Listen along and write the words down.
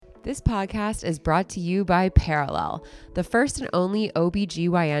This podcast is brought to you by Parallel, the first and only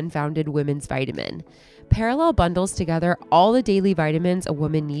OBGYN-founded women's vitamin. Parallel bundles together all the daily vitamins a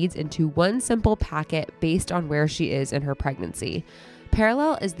woman needs into one simple packet based on where she is in her pregnancy.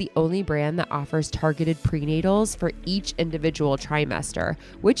 Parallel is the only brand that offers targeted prenatals for each individual trimester,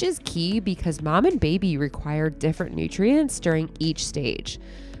 which is key because mom and baby require different nutrients during each stage.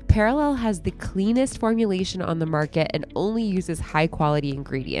 Parallel has the cleanest formulation on the market and only uses high-quality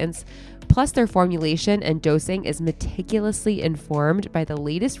ingredients. Plus, their formulation and dosing is meticulously informed by the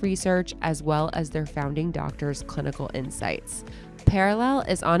latest research as well as their founding doctor's clinical insights. Parallel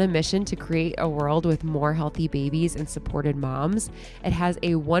is on a mission to create a world with more healthy babies and supported moms. It has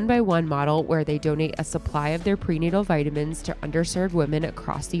a 1-by-1 model where they donate a supply of their prenatal vitamins to underserved women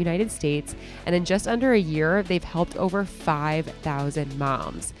across the United States, and in just under a year, they've helped over 5,000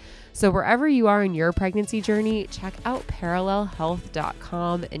 moms. So wherever you are in your pregnancy journey, check out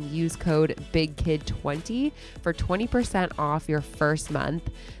parallelhealth.com and use code BIGKID20 for 20% off your first month.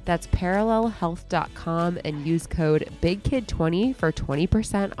 That's parallelhealth.com and use code BIGKID20 for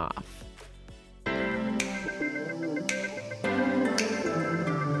 20% off.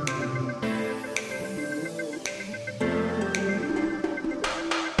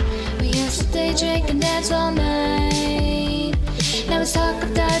 We used to day drink and dance all night. Now it's talk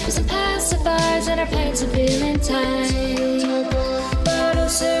of diapers and pacifiers, and our pants are feeling tight. Bottle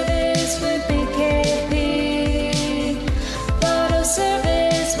service with BKP. Bottle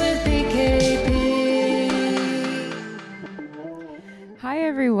service with BKP. Hi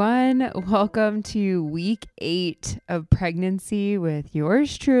everyone, welcome to week 8 of pregnancy with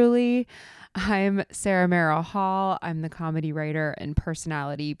yours truly. I'm Sarah Merrill Hall. I'm the comedy writer and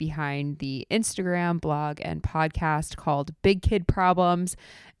personality behind the Instagram, blog, and podcast called Big Kid Problems.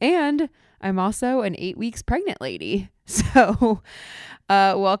 And I'm also an 8 weeks pregnant lady. So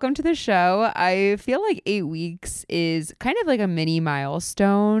welcome to the show. I feel like 8 weeks is kind of like a mini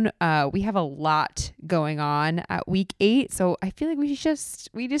milestone. We have a lot going on at week 8. So I feel like we just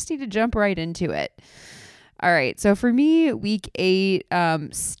need to jump right into it. All right. So for me, week 8,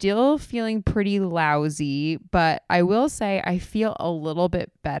 still feeling pretty lousy, but I will say I feel a little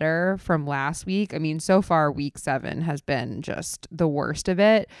bit better from last week. I mean, so far week 7 has been just the worst of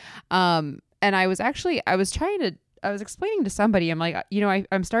it. And I was explaining to somebody, I'm like,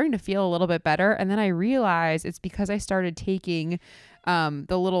 I'm starting to feel a little bit better. And then I realized it's because I started taking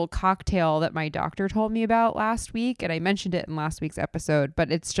the little cocktail that my doctor told me about last week. And I mentioned it in last week's episode,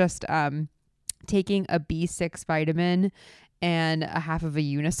 but it's just, taking a B6 vitamin and a half of a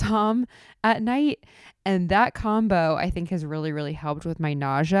Unisom at night. And that combo, I think, has really, really helped with my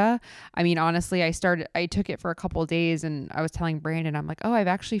nausea. I mean, honestly, I took it for a couple of days and I was telling Brandon, I'm like, oh, I've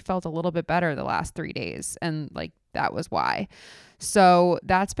actually felt a little bit better the last 3 days. And like, that was why. So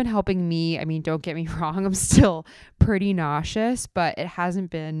that's been helping me. I mean, don't get me wrong, I'm still pretty nauseous, but it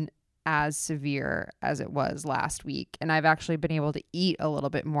hasn't been as severe as it was last week. And I've actually been able to eat a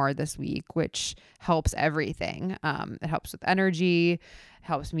little bit more this week, which helps everything. It helps with energy,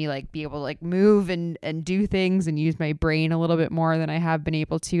 helps me like be able to like move and do things and use my brain a little bit more than I have been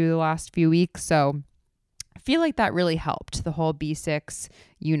able to the last few weeks. So I feel like that really helped, the whole B6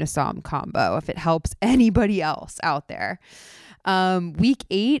 Unisom combo, if it helps anybody else out there. Week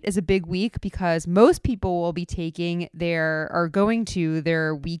 8 is a big week because most people will be going to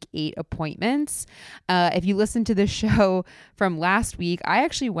their week 8 appointments. If you listen to the show from last week, I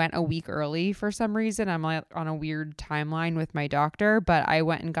actually went a week early for some reason. I'm like on a weird timeline with my doctor, but I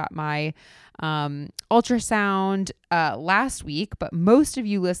went and got my ultrasound last week, but most of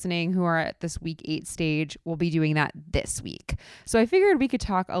you listening who are at this week 8 stage will be doing that this week. So I figured we could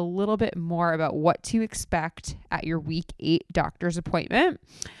talk a little bit more about what to expect at your week 8 doctor's appointment.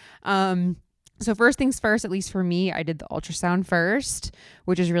 So first things first, at least for me, I did the ultrasound first,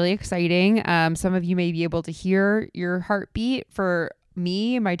 which is really exciting. Some of you may be able to hear your heartbeat. For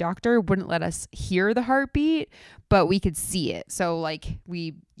me, my doctor wouldn't let us hear the heartbeat, but we could see it. So like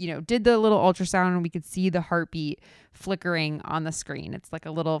we, did the little ultrasound and we could see the heartbeat flickering on the screen. It's like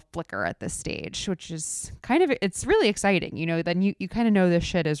a little flicker at this stage, which is it's really exciting. Then you kind of know this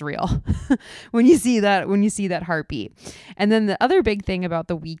shit is real when you see that heartbeat. And then the other big thing about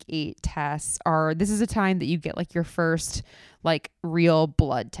the week 8 tests this is a time that you get like your first like real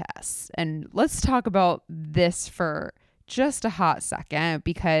blood tests. And let's talk about this for just a hot second,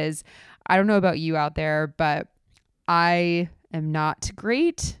 because I don't know about you out there, but I am not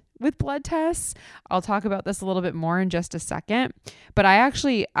great with blood tests. I'll talk about this a little bit more in just a second, but I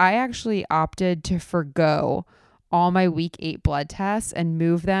actually opted to forgo all my week 8 blood tests and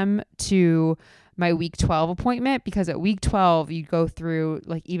move them to my week 12 appointment, because at week 12 you go through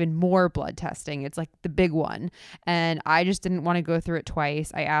like even more blood testing. It's like the big one. And I just didn't want to go through it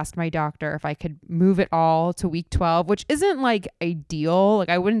twice. I asked my doctor if I could move it all to week 12, which isn't like ideal. Like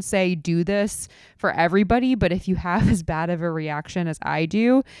I wouldn't say do this for everybody, but if you have as bad of a reaction as I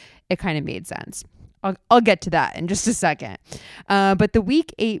do, it kind of made sense. I'll get to that in just a second. But the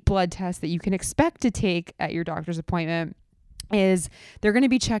week 8 blood test that you can expect to take at your doctor's appointment is they're going to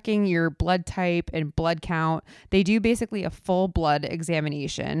be checking your blood type and blood count. They do basically a full blood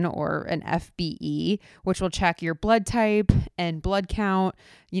examination, or an FBE, which will check your blood type and blood count.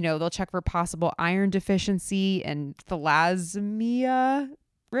 You know, they'll check for possible iron deficiency and thalassemia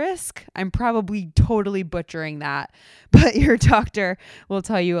risk. I'm probably totally butchering that, but your doctor will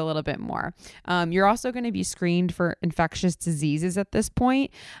tell you a little bit more. You're also going to be screened for infectious diseases at this point,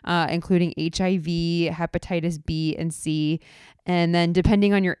 including HIV, hepatitis B and C. And then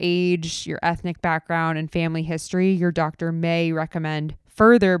depending on your age, your ethnic background, and family history, your doctor may recommend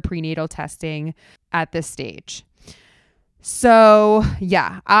further prenatal testing at this stage. So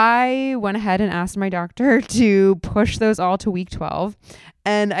yeah, I went ahead and asked my doctor to push those all to week 12.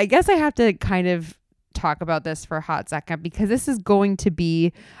 And I guess I have to kind of talk about this for a hot second, because this is going to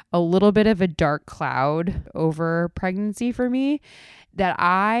be a little bit of a dark cloud over pregnancy for me, that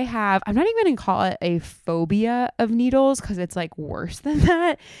I'm not even going to call it a phobia of needles, because it's like worse than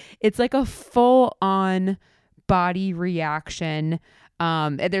that. It's like a full on body reaction.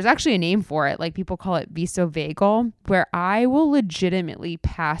 There's actually a name for it. Like people call it vasovagal, where I will legitimately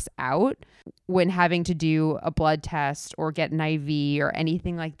pass out when having to do a blood test or get an IV or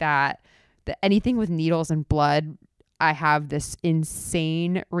anything like that. Anything with needles and blood, I have this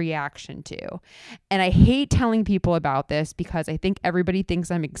insane reaction to. And I hate telling people about this because I think everybody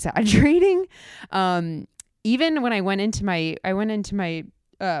thinks I'm exaggerating. Even when I went into my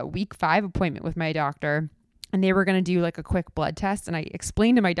week 5 appointment with my doctor, and they were going to do like a quick blood test. And I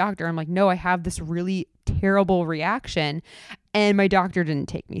explained to my doctor, I'm like, no, I have this really terrible reaction. And my doctor didn't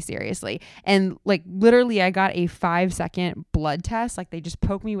take me seriously. And like literally I got a 5-second blood test. Like they just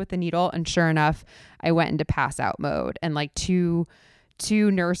poked me with the needle. And sure enough, I went into pass out mode. And like two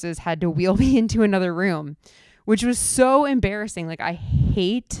nurses had to wheel me into another room, which was so embarrassing. Like I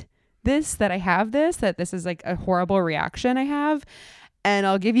hate this, that this is like a horrible reaction I have. And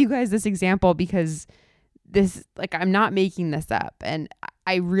I'll give you guys this example because this, like, I'm not making this up, and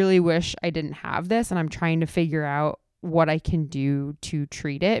I really wish I didn't have this, and I'm trying to figure out what I can do to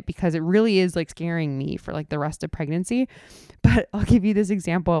treat it, because it really is like scaring me for like the rest of pregnancy. But I'll give you this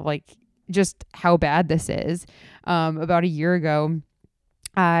example of like just how bad this is. About a year ago,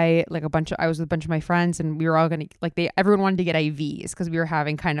 I was with a bunch of my friends, and we were all going to everyone wanted to get IVs, because we were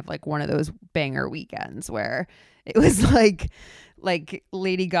having kind of like one of those banger weekends where it was like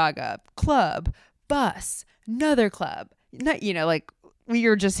Lady Gaga club, bus, another club, like we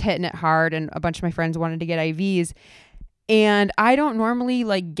were just hitting it hard, and a bunch of my friends wanted to get IVs. And I don't normally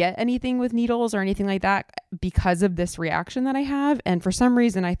like get anything with needles or anything like that because of this reaction that I have. And for some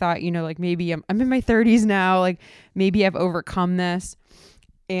reason I thought, like maybe I'm in my 30s now, like maybe I've overcome this.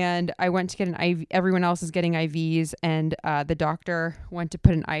 And I went to get an IV. Everyone else is getting IVs, and the doctor went to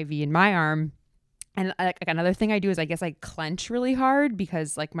put an IV in my arm. And like another thing I do is I guess I clench really hard,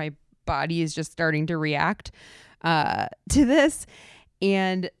 because like my body is just starting to react to this.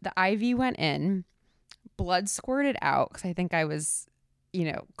 And the IV went in, blood squirted out, because I think I was,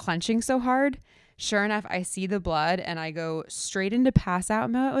 clenching so hard. Sure enough, I see the blood and I go straight into pass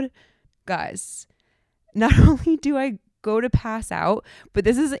out mode. Guys, not only do I go to pass out, but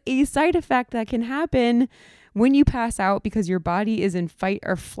this is a side effect that can happen when you pass out because your body is in fight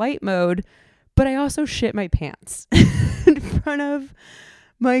or flight mode. But I also shit my pants in front of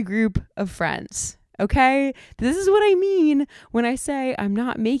my group of friends. Okay, this is what I mean when I say I'm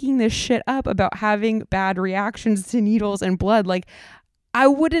not making this shit up about having bad reactions to needles and blood. Like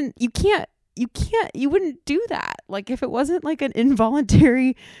you wouldn't do that. Like if it wasn't like an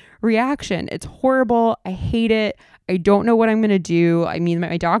involuntary reaction. It's horrible. I hate it. I don't know what I'm going to do. I mean,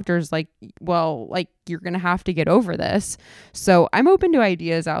 my doctor's like, well, like you're going to have to get over this. So I'm open to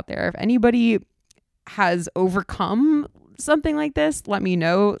ideas out there. If anybody has overcome something like this, let me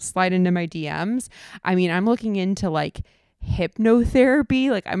know. Slide into my DMs. I mean, I'm looking into like hypnotherapy.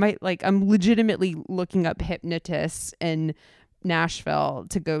 Like I'm legitimately looking up hypnotists in Nashville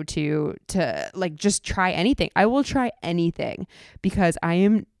to go to like just try anything. I will try anything because I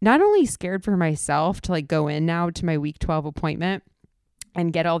am not only scared for myself to like go in now to my week 12 appointment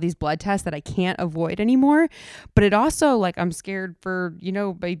and get all these blood tests that I can't avoid anymore, but it also like I'm scared for,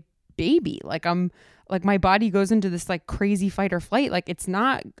 my baby. Like I'm like my body goes into this like crazy fight or flight. Like it's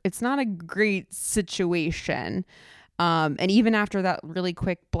not a great situation. And even after that really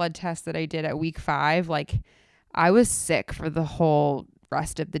quick blood test that I did at week 5, like I was sick for the whole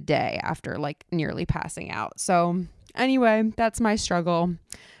rest of the day after like nearly passing out. So anyway, that's my struggle.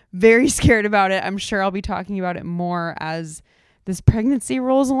 Very scared about it. I'm sure I'll be talking about it more as this pregnancy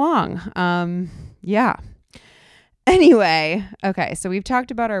rolls along. Yeah. Anyway, okay, so we've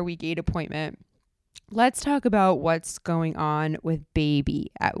talked about our week 8 appointment. Let's talk about what's going on with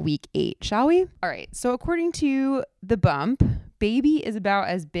baby at week 8, shall we? All right, so according to The Bump, baby is about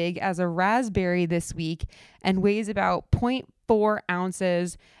as big as a raspberry this week and weighs about 0.4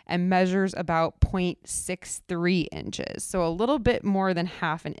 ounces and measures about 0.63 inches. So a little bit more than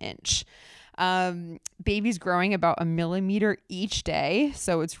half an inch. Baby's growing about 1 millimeter each day.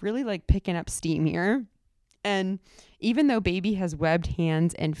 So it's really like picking up steam here. And even though baby has webbed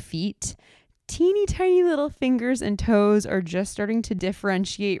hands and feet, teeny tiny little fingers and toes are just starting to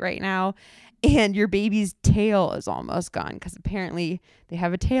differentiate right now. And your baby's tail is almost gone because apparently they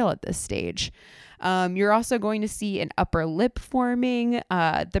have a tail at this stage. You're also going to see an upper lip forming.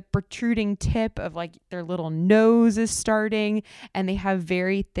 The protruding tip of like their little nose is starting, and they have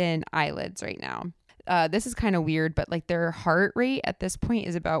very thin eyelids right now. This is kind of weird, but like their heart rate at this point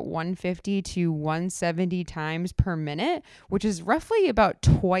is about 150 to 170 times per minute, which is roughly about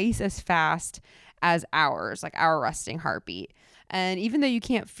twice as fast as ours, like our resting heartbeat. And even though you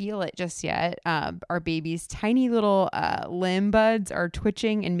can't feel it just yet, our baby's tiny little limb buds are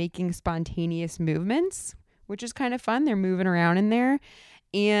twitching and making spontaneous movements, which is kind of fun. They're moving around in there.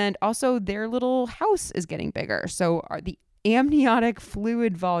 And also their little house is getting bigger. So the amniotic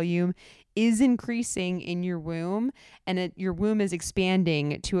fluid volume is increasing in your womb, and your womb is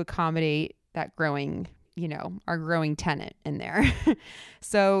expanding to accommodate that growing, our growing tenant in there.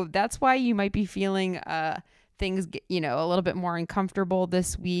 So that's why you might be feeling things get, a little bit more uncomfortable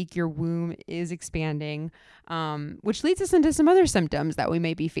this week. Your womb is expanding, which leads us into some other symptoms that we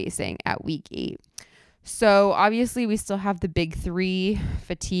may be facing at week 8. So obviously we still have the big 3: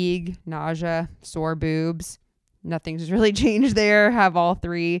 fatigue, nausea, sore boobs. Nothing's really changed there. Have all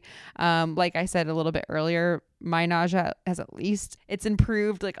 3. Like I said a little bit earlier, my nausea it's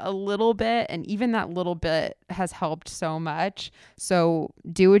improved like a little bit. And even that little bit has helped so much. So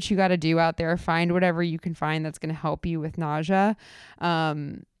do what you got to do out there. Find whatever you can find that's going to help you with nausea.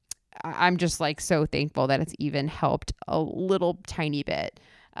 I'm just like so thankful that it's even helped a little tiny bit.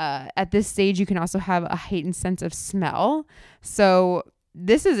 At this stage, you can also have a heightened sense of smell. So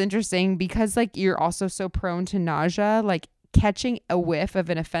this is interesting because like you're also so prone to nausea, like catching a whiff of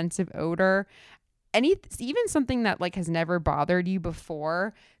an offensive odor, even something that like has never bothered you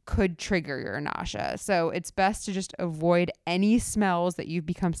before could trigger your nausea. So it's best to just avoid any smells that you've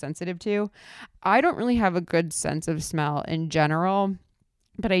become sensitive to. I don't really have a good sense of smell in general,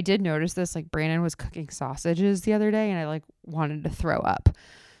 but I did notice this, like Brandon was cooking sausages the other day and I like wanted to throw up.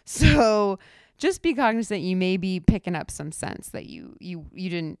 So just be cognizant you may be picking up some scents that you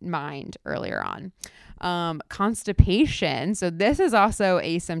didn't mind earlier on. Constipation. So this is also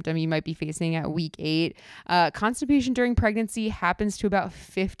a symptom you might be facing at week 8. Constipation during pregnancy happens to about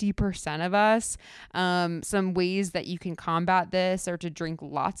 50% of us. Some ways that you can combat this are to drink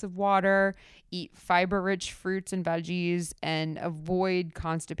lots of water, eat fiber-rich fruits and veggies, and avoid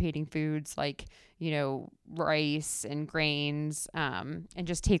constipating foods like rice and grains, and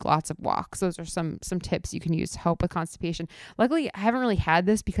just take lots of walks. Those are some tips you can use to help with constipation. Luckily, I haven't really had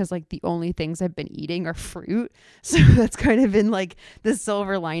this because like the only things I've been eating are fruit. So that's kind of been like the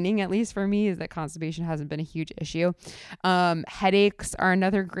silver lining, at least for me, is that constipation hasn't been a huge issue. Headaches are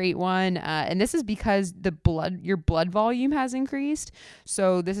another great one. And this is because your blood volume has increased.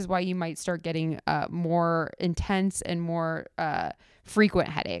 So this is why you might start getting more intense and more frequent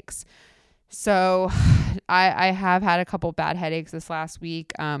headaches. So I have had a couple bad headaches this last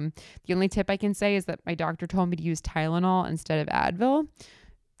week. The only tip I can say is that my doctor told me to use Tylenol instead of Advil.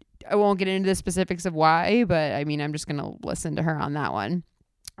 I won't get into the specifics of why, but I mean, I'm just going to listen to her on that one.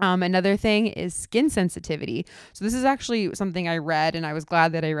 Another thing is skin sensitivity. So this is actually something I read, and I was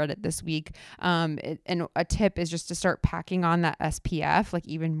glad that I read it this week. And a tip is just to start packing on that SPF, like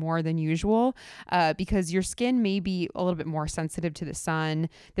even more than usual, because your skin may be a little bit more sensitive to the sun.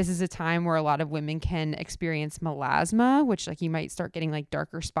 This is a time where a lot of women can experience melasma, which like you might start getting like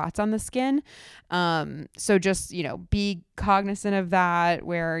darker spots on the skin. So just, be cognizant of that.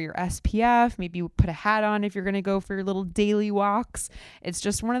 Wear your SPF, maybe put a hat on if you're going to go for your little daily walks. It's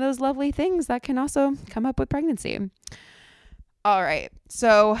just one of those lovely things that can also come up with pregnancy. All right.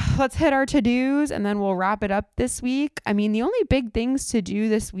 So let's hit our to-dos and then we'll wrap it up this week. I mean, the only big things to do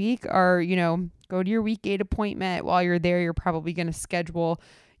this week are, go to your week 8 appointment. While you're there, you're probably going to schedule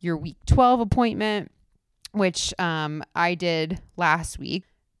your week 12 appointment, which I did last week.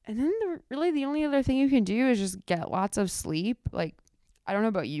 And then really the only other thing you can do is just get lots of sleep. Like, I don't know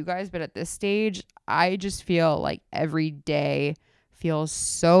about you guys, but at this stage, I just feel like every day feels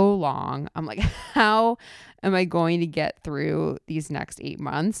so long. I'm like, how am I going to get through these next 8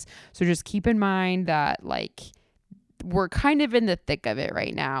 months? So just keep in mind that like we're kind of in the thick of it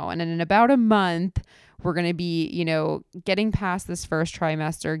right now. And in about a month, we're going to be, getting past this first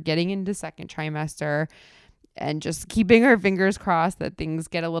trimester, getting into second trimester, and just keeping our fingers crossed that things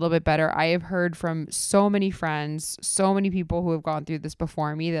get a little bit better. I have heard from so many friends, so many people who have gone through this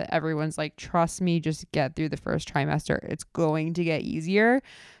before me, that everyone's like, trust me, just get through the first trimester. It's going to get easier.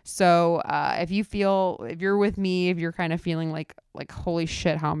 So if you're with me, if you're kind of feeling like, holy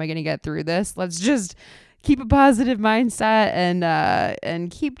shit, how am I going to get through this? Let's just keep a positive mindset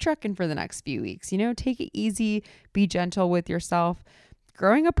and keep trucking for the next few weeks. Take it easy, be gentle with yourself.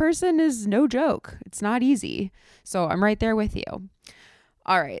 Growing a person is no joke. It's not easy. So I'm right there with you.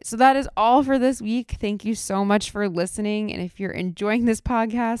 All right. So that is all for this week. Thank you so much for listening. And if you're enjoying this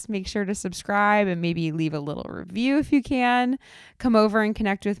podcast, make sure to subscribe and maybe leave a little review if you can. Come over and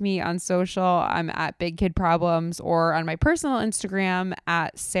connect with me on social. I'm at Big Kid Problems, or on my personal Instagram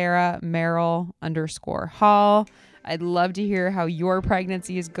at SarahMerrill_Hall. I'd love to hear how your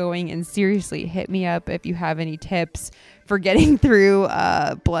pregnancy is going, and seriously, hit me up if you have any tips for getting through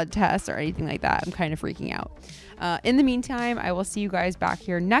blood tests or anything like that. I'm kind of freaking out. In the meantime, I will see you guys back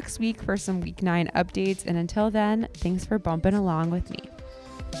here next week for some week 9 updates. And until then, thanks for bumping along with me.